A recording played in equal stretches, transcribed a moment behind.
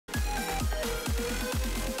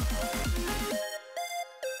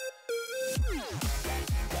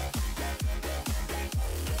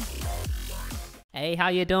Hey, how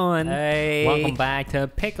you doing? Hey. Welcome back to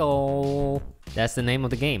Pickle. That's the name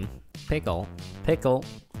of the game. Pickle. Pickle.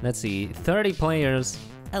 Let's see, 30 players.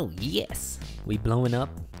 Oh yes. We blowing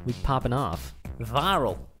up. We popping off.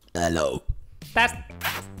 Viral. Hello. That's...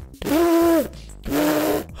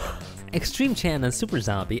 Extreme Chan and Super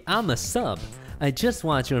Zombie, I'm a sub. I just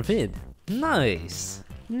watched your vid. Nice.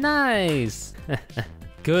 Nice.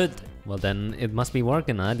 Good. Well then, it must be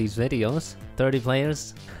working, huh, these videos. 30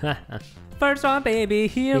 players. First one, baby,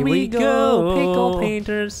 here we go. Pickle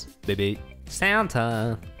painters. Baby.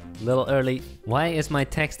 Santa. Little early. Why is my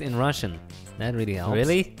text in Russian? That really helps.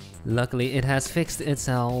 Really? Luckily, it has fixed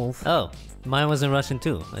itself. Oh, mine was in Russian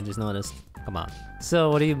too. I just noticed. Come on. So,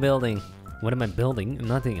 what are you building? What am I building?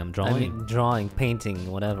 Nothing, I'm drawing. I mean, drawing,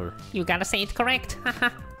 painting, whatever. You gotta say it correct.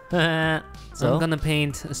 So? I'm gonna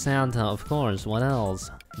paint Santa, of course. What else?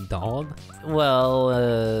 Dog?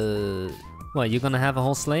 Well, What, you gonna have a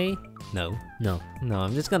whole sleigh? no. No. No,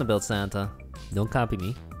 I'm just gonna build Santa. Don't copy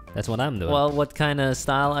me. That's what I'm doing. Well, what kind of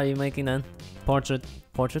style are you making then? Portrait,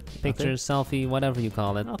 Portrait? picture, selfie, whatever you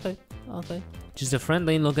call it. Okay. Okay. Just a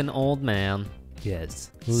friendly looking old man.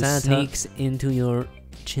 Yes. Who Santa. sneaks into your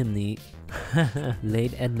chimney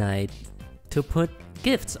late at night to put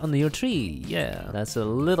gifts under your tree. Yeah. That's a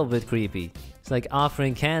little bit creepy. It's like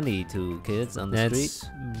offering candy to kids on the street.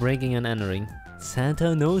 That's breaking and entering.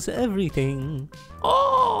 Santa knows everything.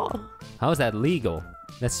 Oh! How is that legal?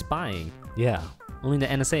 That's spying. Yeah. Only the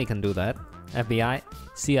NSA can do that. FBI,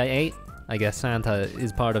 CIA. I guess Santa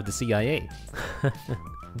is part of the CIA.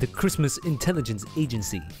 The Christmas Intelligence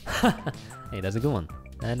Agency. Hey, that's a good one.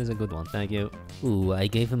 That is a good one. Thank you. Ooh, I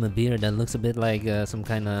gave him a beard that looks a bit like some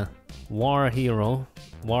kind of war hero,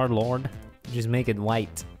 warlord. Just make it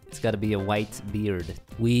white. It's gotta be a white beard.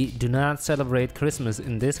 We do not celebrate Christmas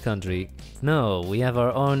in this country. No, we have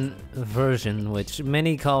our own version, which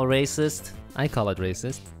many call racist. I call it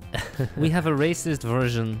racist. We have a racist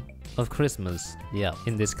version of Christmas Yeah.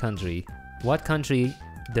 in this country. What country?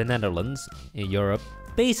 The Netherlands, in Europe.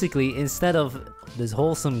 Basically, instead of this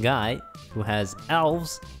wholesome guy who has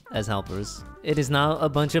elves as helpers, it is now a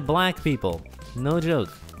bunch of black people. No joke.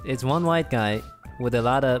 It's one white guy with a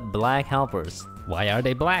lot of black helpers. Why are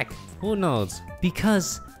they black? Who knows?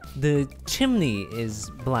 Because the chimney is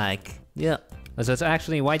black. Yeah. So it's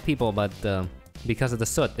actually white people, but because of the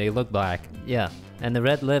soot, they look black. Yeah. And the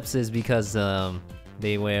red lips is because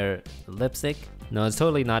they wear lipstick. No, it's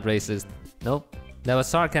totally not racist. Nope. That was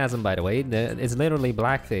sarcasm, by the way. It's literally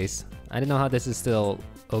blackface. I didn't know how this is still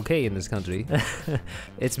okay in this country.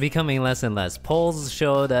 It's becoming less and less. Polls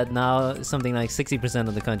show that now something like 60%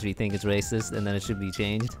 of the country think it's racist and then it should be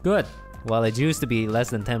changed. Good. While it used to be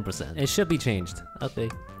less than 10%. It should be changed. Okay.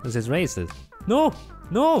 This is racist. No!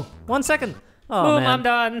 No! 1 second! Oh, Boom, man. I'm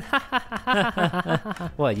done.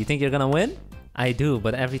 What, you think you're gonna win? I do,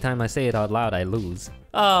 but every time I say it out loud, I lose.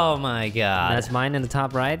 Oh my god. That's mine in the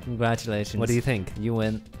top right. Congratulations. What do you think? You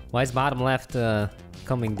win. Why is bottom left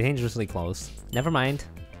coming dangerously close? Never mind.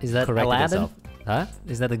 Is that Corrected Aladdin? itself. Huh?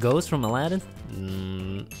 Is that the ghost from Aladdin?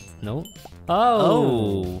 No.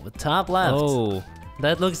 Oh! Top left. Oh.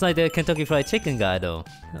 That looks like the Kentucky Fried Chicken guy though.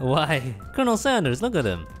 Why? Colonel Sanders, look at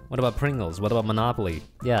him. What about Pringles? What about Monopoly?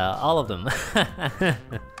 Yeah, all of them.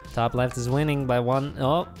 Top left is winning by 1.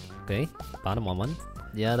 Oh, okay. Bottom 1-1.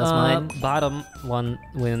 Yeah, that's mine. Bottom 1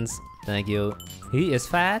 wins. Thank you. He is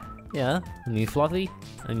fat. Yeah, I mean fluffy.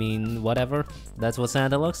 I mean whatever. that's what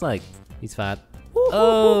Santa looks like. He's fat.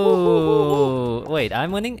 Oh! Wait,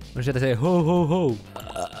 I'm winning? Or should I say ho ho ho?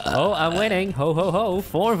 Oh, I'm winning. Ho ho ho.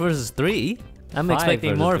 4 versus 3? I'm 5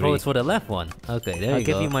 expecting versus more 3. votes for the left one. Okay, there I'll you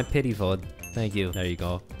go. give you my pity vote. Thank you. There you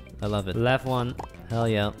go. I love it. Left one. Hell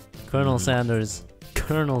yeah. Colonel Sanders.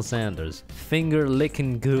 Colonel Sanders. Finger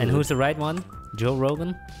licking good. And who's the right one? Joe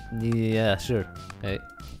Rogan? Yeah, sure. Okay.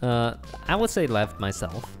 I would say left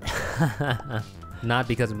myself. Not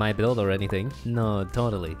because of my build or anything. No,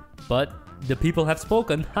 totally. But the people have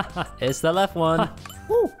spoken. It's the left one.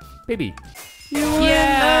 Woo! Baby.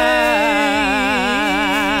 Yeah!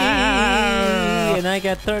 And I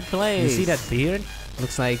got 3rd place. You see that beard?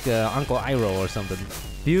 Looks like Uncle Iroh or something.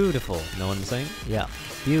 Beautiful. Know what I'm saying? Yeah.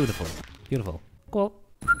 Beautiful. Beautiful. Cool.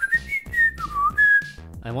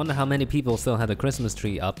 I wonder how many people still have the Christmas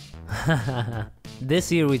tree up.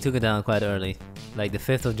 This year we took it down quite early. Like the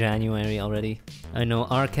 5th of January already. I know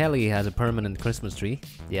R. Kelly has a permanent Christmas tree.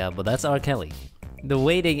 Yeah, but that's R. Kelly. The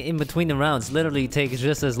waiting in between the rounds literally takes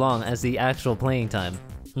just as long as the actual playing time.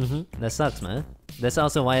 That sucks, man. That's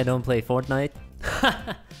also why I don't play Fortnite.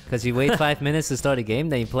 Because you wait 5 minutes to start a game,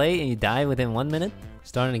 then you play and you die within 1 minute.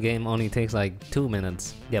 Starting a game only takes like 2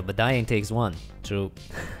 minutes. Yeah, but dying takes 1. True.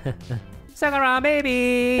 Sakura,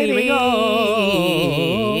 baby! Here we go!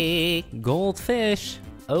 Goldfish.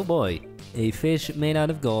 Oh boy. A fish made out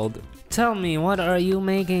of gold. Tell me, what are you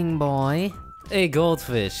making, boy? A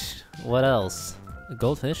goldfish. What else? A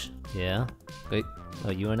goldfish? Yeah. Wait. Oh,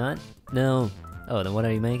 you are not? No. Oh, then what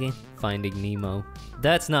are you making? Finding Nemo.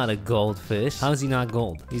 That's not a goldfish. How's he not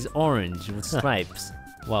gold? He's orange with stripes.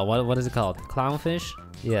 Wow, what is it called? Clownfish?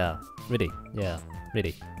 Yeah. Really? Yeah.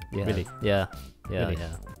 Really? Yeah. Really? Yeah. Yeah. Really?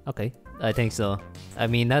 Yeah. Okay. I think so. I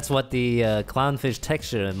mean, that's what the clownfish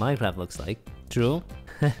texture in Minecraft looks like. True.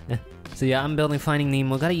 So yeah, I'm building Finding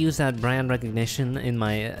Nemo. Gotta use that brand recognition in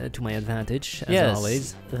my to my advantage, as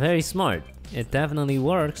always. Very smart. It definitely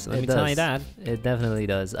works, let me tell you that. It definitely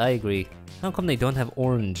does. I agree. How come they don't have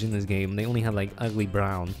orange in this game? They only have like ugly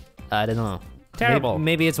brown. I don't know. Terrible.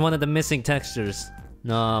 Maybe it's one of the missing textures.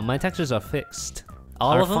 No, my textures are fixed.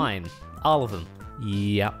 All are of them? fine. All of them.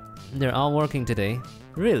 Yeah. They're all working today.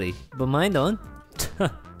 Really? But mine don't.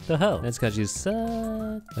 The hell? That's cause you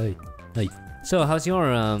suck. Hey. Hey. So how's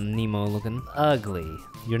your Nemo looking? Ugly.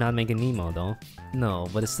 You're not making Nemo though. No,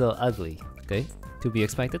 but it's still ugly. Okay. To be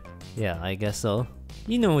expected. Yeah, I guess so.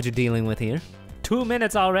 You know what you're dealing with here. 2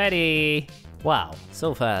 minutes already. Wow,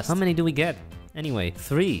 so fast. How many do we get? Anyway,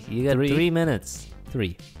 3. You got 3. 3 minutes.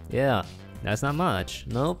 3. Yeah. That's not much.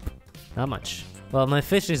 Nope. Not much. Well, my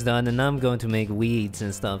fish is done and now I'm going to make weeds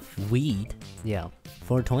and stuff. Weed? Yeah.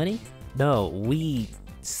 420? No, weed.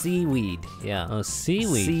 Seaweed. Yeah. Oh,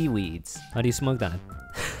 seaweed. Seaweeds. How do you smoke that?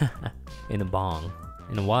 In a bong.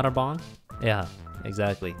 In a water bong? Yeah,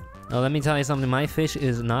 exactly. Oh, let me tell you something. My fish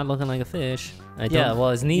is not looking like a fish. Yeah, well,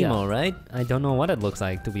 it's Nemo, right? I don't know what it looks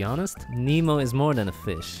like, to be honest. Nemo is more than a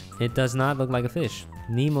fish. It does not look like a fish.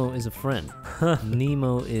 Nemo is a friend.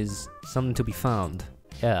 Nemo is... Something to be found.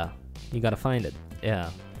 Yeah. You gotta find it. Yeah.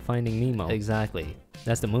 Finding Nemo. Exactly.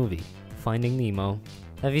 That's the movie. Finding Nemo.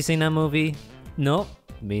 Have you seen that movie? No.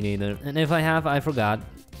 Me neither. And if I have, I forgot.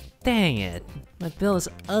 Dang it. My bill is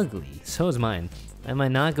ugly. So is mine. Am I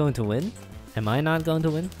not going to win? Am I not going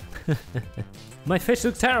to win? My fish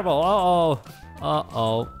looks terrible. Uh-oh.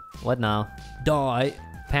 Uh-oh. What now? Die.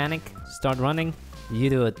 Panic. Start running.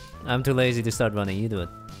 You do it. I'm too lazy to start running. You do it.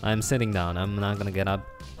 I'm sitting down. I'm not gonna get up.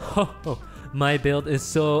 My build is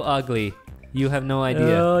so ugly. You have no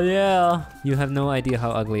idea. Oh, yeah. You have no idea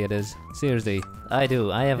how ugly it is. Seriously. I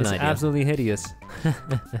do. I have an idea. It's absolutely hideous.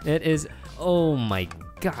 It is... Oh my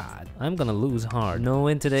god. I'm gonna lose hard. No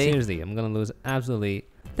win today? Seriously, I'm gonna lose absolutely...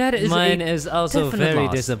 That is Mine is also very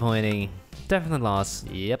loss. disappointing. Definite loss.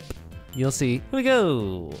 Yep. You'll see. Here we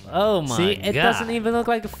go. Oh my See, god. it doesn't even look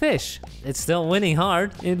like a fish. It's still winning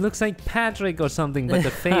hard. It looks like Patrick or something, but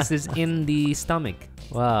the face is in the stomach.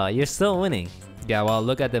 Wow, you're still winning. Yeah, well,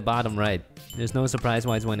 look at the bottom right. There's no surprise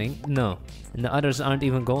why it's winning. No. And the others aren't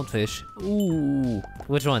even goldfish. Ooh.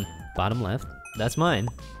 Which one? Bottom left. That's mine.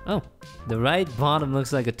 Oh. The right bottom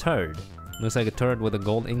looks like a turd. Looks like a turd with a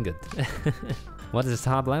gold ingot. What is the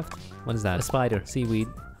top left? What is that? A spider. Seaweed.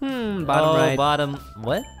 Bottom Oh, right. bottom...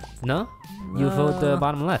 What? No? You vote the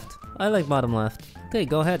bottom left. I like bottom left. Okay,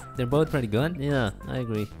 go ahead. They're both pretty good. Yeah, I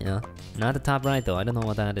agree. Yeah. Not the top right though. I don't know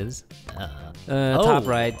what that is. Oh. Top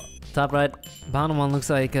right. Top right. Bottom one looks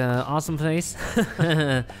like awesome face.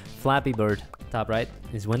 Flappy Bird. Top right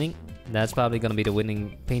is winning. That's probably gonna be the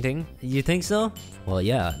winning painting. You think so? Well,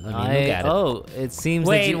 yeah. I mean, look at it. Oh, it seems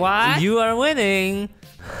Wait, that what? you are winning.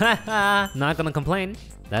 Not gonna complain.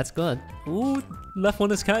 That's good. Ooh, left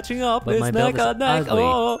one is catching up. But it's my build neck is on neck. ugly.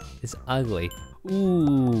 Oh. It's ugly.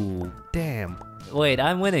 Ooh, damn. Wait,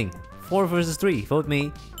 I'm winning. 4 versus 3. Vote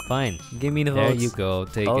me. Fine. Give me the There votes. you go.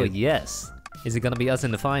 Take Oh, it. yes. Is it gonna be us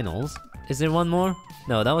in the finals? Is there one more?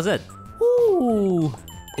 No, that was it. Ooh.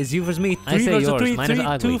 It's you versus me. I 3 say versus yours. 3, Mine is 3,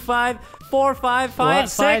 ugly. 2, 5, 4, 5, 5, What?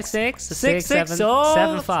 6, 6, 6, 6, 7, oh.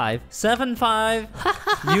 7, 5. 7, 5.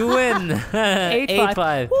 You win. 8,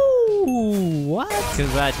 5. Ooh, what?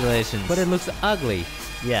 Congratulations. But it looks ugly.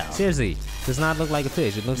 yeah. Seriously, does not look like a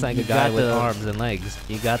fish. It looks like a You guy got with the- arms and legs.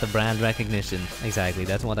 You got the brand recognition. Exactly,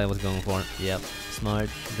 that's what I was going for. Yep. Smart.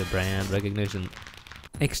 The brand recognition.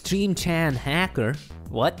 Extreme Chan hacker.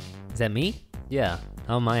 What? Is that me? Yeah.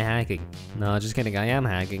 How am I hacking? No, just kidding. I am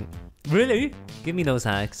hacking. Really? Give me those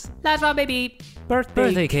hacks. Last one, baby.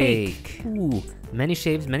 Birthday cake. Ooh, many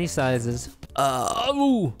shapes, many sizes.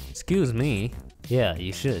 Ooh. Excuse me. Yeah,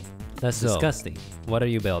 you should. That's So, disgusting. What are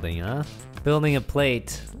you building, huh? Building a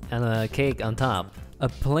plate and a cake on top. A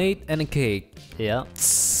plate and a cake. Yeah.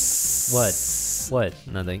 What? What?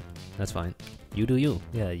 Nothing. That's fine. You do you.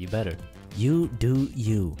 Yeah, you better. You do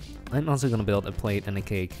you. I'm also gonna build a plate and a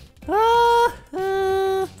cake.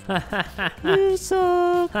 You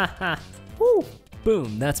suck. Woo.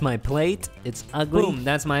 Boom, that's my plate. It's ugly. Boom,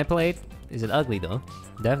 that's my plate. Is it ugly though?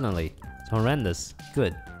 Definitely. It's horrendous.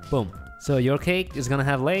 Good. Boom. So your cake is gonna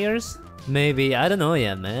have layers? Maybe. I don't know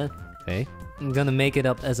yet, man. Okay. I'm gonna make it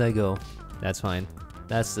up as I go. That's fine.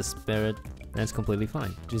 That's the spirit. That's completely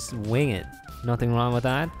fine. Just wing it. Nothing wrong with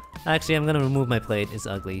that. Actually, I'm gonna remove my plate. It's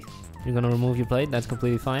ugly. You're gonna remove your plate? That's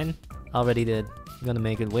completely fine. Already did. I'm gonna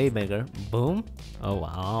make it way bigger. Boom. Oh,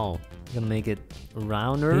 wow. I'm gonna make it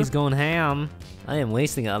rounder. He's going ham. I am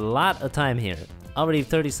wasting a lot of time here. Already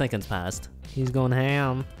 30 seconds passed. He's going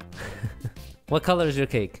ham. What color is your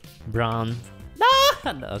cake? Brown.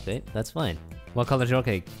 Okay, that's fine. What color is your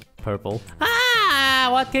cake? Purple. Ah!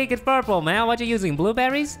 What cake is purple, man? What you using?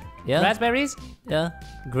 Blueberries? Yeah. Raspberries? Yeah.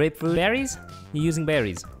 Grapefruit. Berries? You're using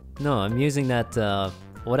berries. No, I'm using that,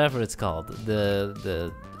 whatever it's called.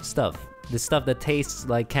 The stuff. The stuff that tastes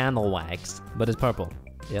like candle wax. But it's purple.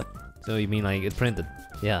 Yep. So you mean like it's printed?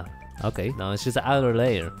 Yeah. Okay. No, it's just the outer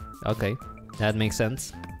layer. Okay. That makes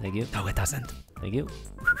sense. Thank you. No, it doesn't. Thank you.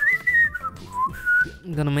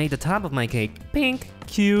 I'm gonna make the top of my cake pink.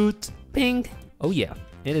 Cute. Pink. Oh yeah.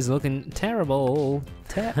 It is looking terrible.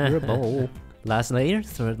 Terrible. Last layer,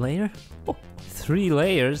 third layer. Oh, 3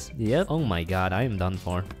 layers. Yep. Oh my god, I am done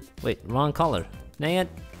for. Wait, wrong color. Dang it.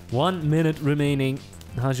 1 minute remaining.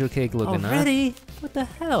 How's your cake looking, Already? What the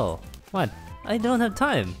hell? What? I don't have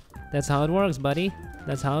time. That's how it works, buddy.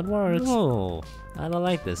 That's how it works. No, I don't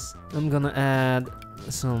like this. I'm gonna add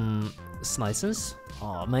some slices.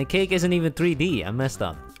 Oh, my cake isn't even 3D. I messed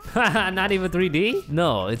up. Not even 3D?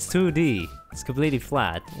 No, it's 2D. It's completely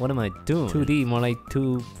flat. What am I doing? 2D, more like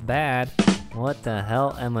too bad. What the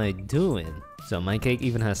hell am I doing? So my cake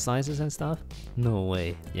even has slices and stuff? No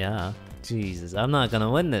way. Yeah. Jesus, I'm not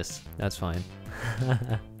gonna win this. That's fine.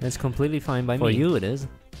 That's completely fine by me. For you it is.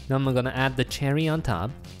 Now I'm gonna add the cherry on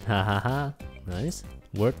top. Ha ha ha. Nice.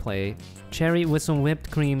 Wordplay. Cherry with some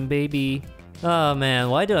whipped cream, baby. Oh man,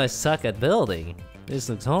 why do I suck at building? This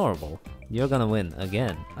looks horrible. You're gonna win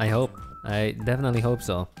again. I hope. I definitely hope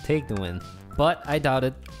so. Take the win. But I doubt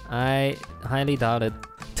it. I highly doubt it.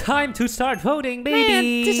 Time to start voting, baby!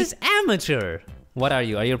 Man, this is amateur. What are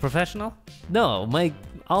you? Are you a professional? No,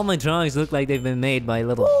 all my drawings look like they've been made by a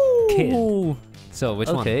little kid. So which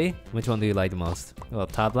one? Okay. Which one do you like the most? Well,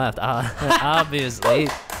 top left. Obviously.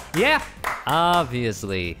 Yeah!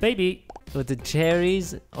 Obviously. Baby! With the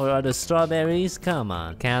cherries or the strawberries? Come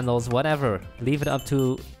on. Candles, whatever. Leave it up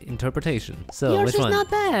to interpretation. So Yours which is one? not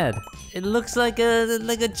bad. It looks like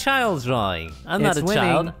a child's drawing. I'm not It's a winning.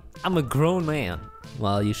 child. I'm a grown man.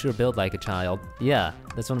 Well, you sure build like a child. Yeah,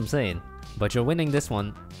 that's what I'm saying. But you're winning this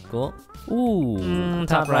one. Cool. Ooh,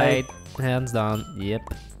 top right. Hands down. Yep.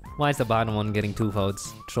 Why is the bottom one getting 2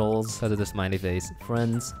 votes? Trolls. Because of the smiley face.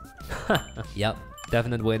 Friends. Yep.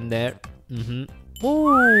 Definite win there.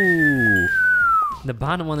 Ooh. The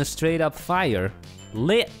bottom one is straight up fire.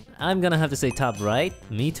 Lit. I'm gonna have to say top right.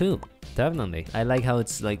 Me too. Definitely. I like how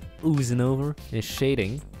it's like oozing over. It's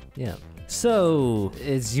shading. Yeah. So,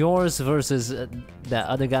 it's yours versus the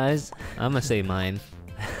other guys? I'm gonna say mine.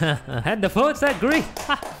 And the votes agree.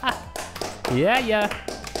 Yeah.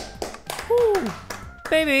 Woo.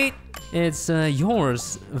 Baby. It's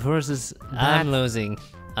yours versus I'm losing.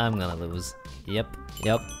 I'm gonna lose. Yep.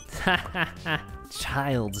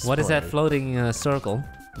 Child's What is that play. floating circle?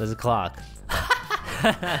 There's a clock.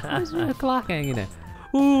 There's a clock hanging there.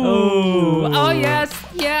 Ooh. Oh yes.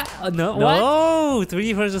 Yeah. No. What? No.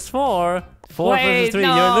 3 versus 4. 4 versus 3.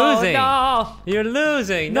 No, You're losing. No. You're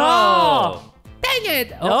losing. No. Dang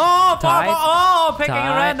it. Oh, tied. picking a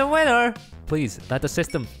Tied. random winner. Please, let the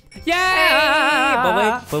system.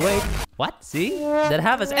 Yeah. But wait. What? See? That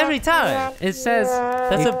happens every time. It says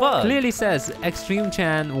That's a bug. Clearly says Extreme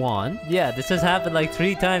Chan won, Yeah, this has happened like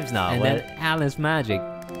 3 times now. and then Alice Magic.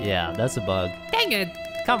 Yeah, that's a bug. Dang it!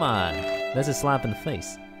 Come on. That's a slap in the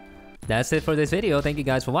face. That's it for this video. Thank you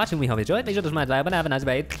guys for watching. We hope you enjoyed. Make sure to smash like button. Have a nice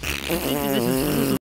day.